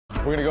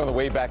We're going to go in the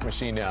Wayback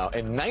Machine now.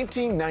 In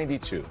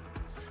 1992,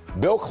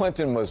 Bill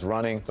Clinton was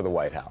running for the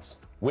White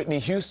House. Whitney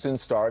Houston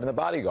starred in The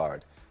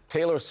Bodyguard.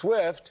 Taylor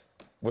Swift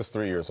was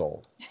 3 years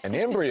old. And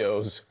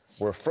embryos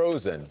were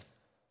frozen.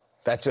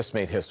 That just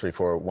made history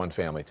for one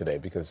family today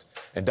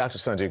and Dr.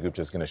 Sanjay Gupta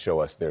is going to show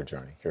us their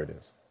journey. Here it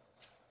is.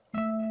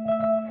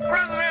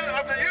 President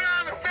of the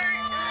United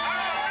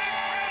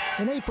States.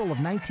 In April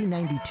of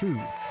 1992,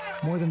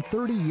 more than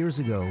 30 years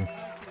ago,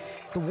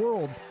 the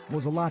world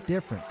was a lot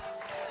different.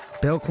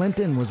 Bill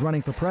Clinton was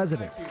running for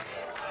president.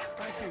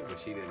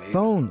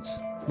 Phones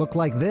looked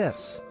like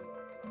this.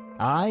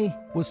 I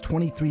was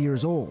 23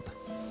 years old.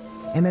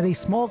 And at a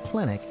small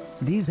clinic,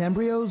 these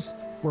embryos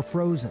were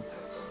frozen,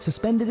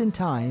 suspended in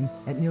time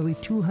at nearly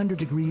 200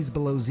 degrees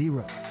below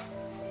zero,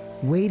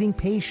 waiting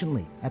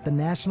patiently at the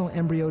National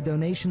Embryo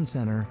Donation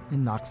Center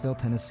in Knoxville,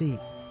 Tennessee.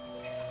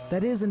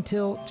 That is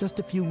until just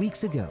a few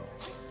weeks ago,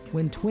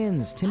 when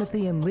twins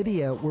Timothy and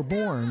Lydia were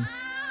born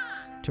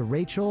to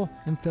Rachel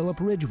and Philip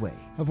Ridgway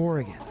of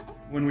Oregon.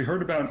 When we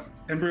heard about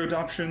embryo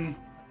adoption,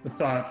 we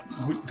thought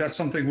that's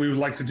something we would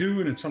like to do,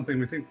 and it's something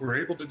we think we're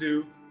able to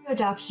do.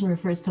 Adoption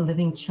refers to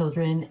living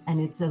children, and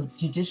it's a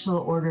judicial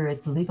order.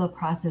 It's a legal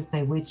process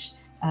by which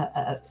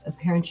a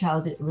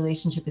parent-child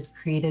relationship is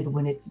created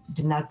when it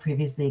did not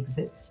previously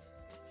exist.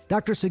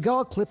 Dr.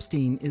 Sigal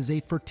Klipstein is a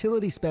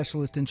fertility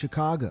specialist in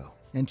Chicago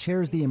and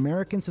chairs the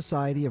American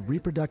Society of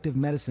Reproductive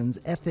Medicine's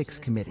Ethics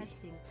Committee.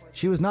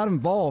 She was not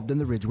involved in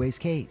the Ridgway's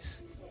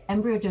case.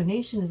 Embryo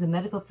donation is a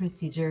medical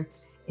procedure.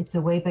 It's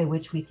a way by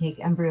which we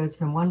take embryos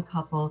from one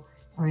couple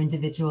or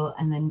individual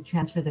and then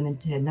transfer them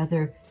into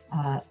another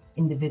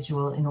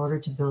individual in order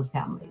to build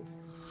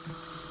families.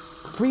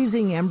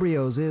 Freezing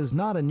embryos is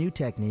not a new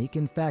technique.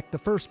 In fact, the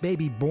first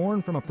baby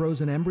born from a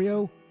frozen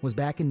embryo was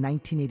back in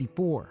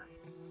 1984.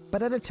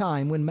 But at a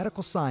time when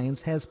medical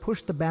science has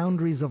pushed the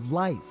boundaries of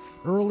life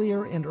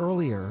earlier and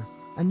earlier,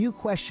 a new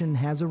question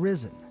has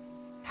arisen.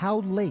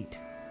 How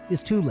late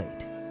is too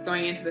late?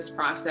 Going into this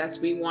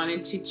process, we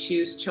wanted to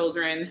choose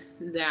children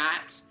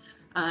that,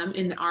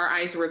 in our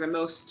eyes, were the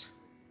most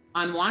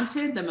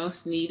unwanted, the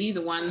most needy,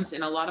 the ones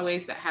in a lot of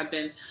ways that have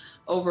been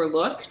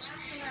overlooked.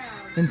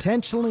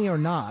 Intentionally or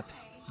not,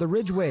 the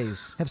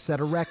Ridgways have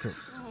set a record.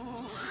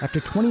 After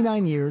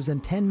 29 years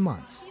and 10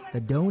 months, the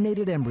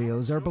donated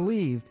embryos are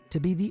believed to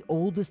be the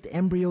oldest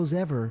embryos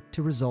ever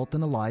to result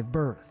in a live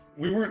birth.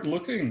 We weren't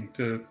looking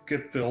to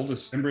get the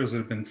oldest embryos that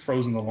have been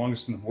frozen the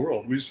longest in the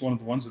world. We just wanted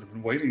the ones that have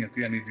been waiting at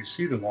the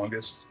NEDC the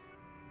longest.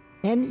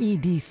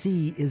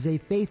 NEDC is a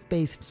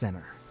faith-based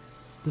center.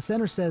 The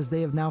center says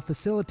they have now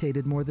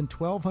facilitated more than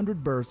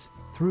 1,200 births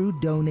through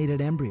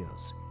donated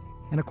embryos.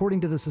 And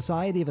according to the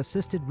Society of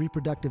Assisted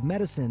Reproductive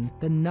Medicine,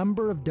 the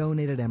number of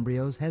donated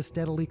embryos has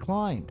steadily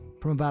climbed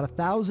from about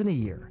 1,000 a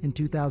year in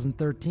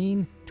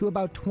 2013 to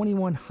about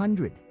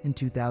 2,100 in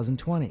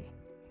 2020,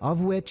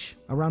 of which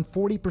around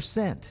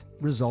 40%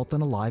 result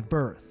in a live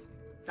birth.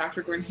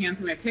 Dr. Gordon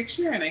hands me my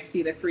picture and I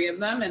see the three of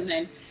them, and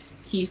then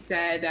he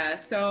said,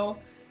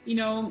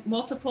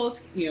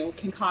 multiples,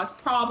 can cause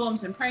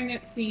problems in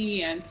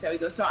pregnancy. And so he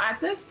goes, so at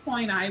this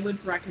point, I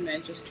would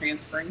recommend just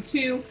transferring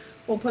two.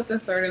 We'll put the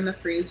third in the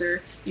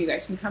freezer. You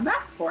guys can come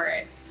back for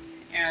it.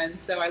 And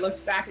so I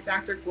looked back at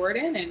Dr.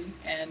 Gordon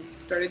and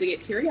started to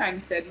get teary-eyed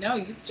and said, no,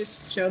 you've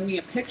just showed me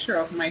a picture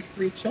of my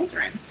three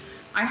children.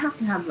 I have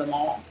to have them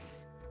all.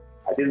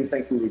 I didn't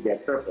think we would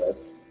get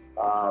triplets.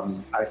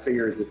 I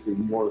figured that the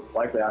more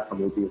likely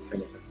outcome would be a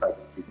single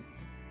pregnancy.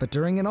 But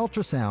during an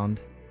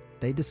ultrasound,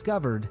 they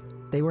discovered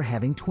they were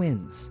having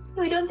twins.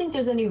 We don't think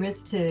there's any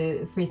risk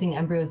to freezing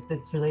embryos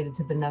that's related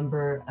to the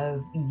number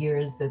of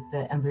years that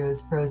the embryo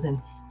is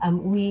frozen.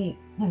 We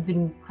have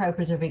been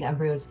cryopreserving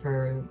embryos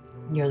for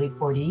nearly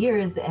 40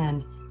 years,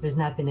 and there's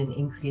not been an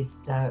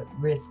increased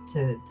risk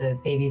to the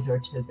babies or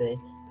to the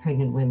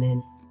pregnant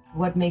women.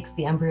 What makes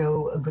the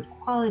embryo a good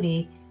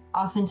quality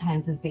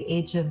oftentimes is the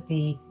age of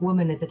the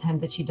woman at the time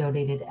that she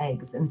donated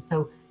eggs. And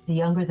so the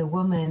younger the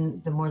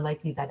woman, the more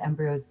likely that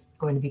embryo is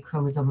going to be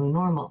chromosomally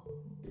normal.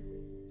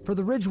 For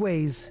the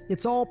Ridgways,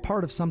 it's all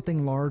part of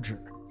something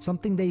larger,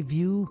 something they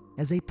view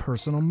as a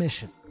personal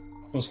mission.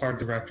 It was hard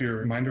to wrap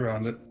your mind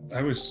around it.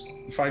 I was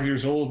 5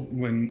 years old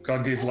when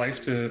God gave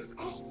life to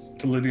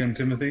Lydia and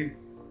Timothy.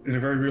 In a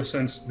very real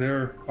sense,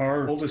 they're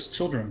our oldest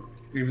children,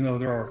 even though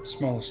they're our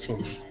smallest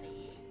children.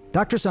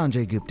 Dr.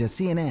 Sanjay Gupta,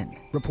 CNN,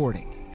 reporting.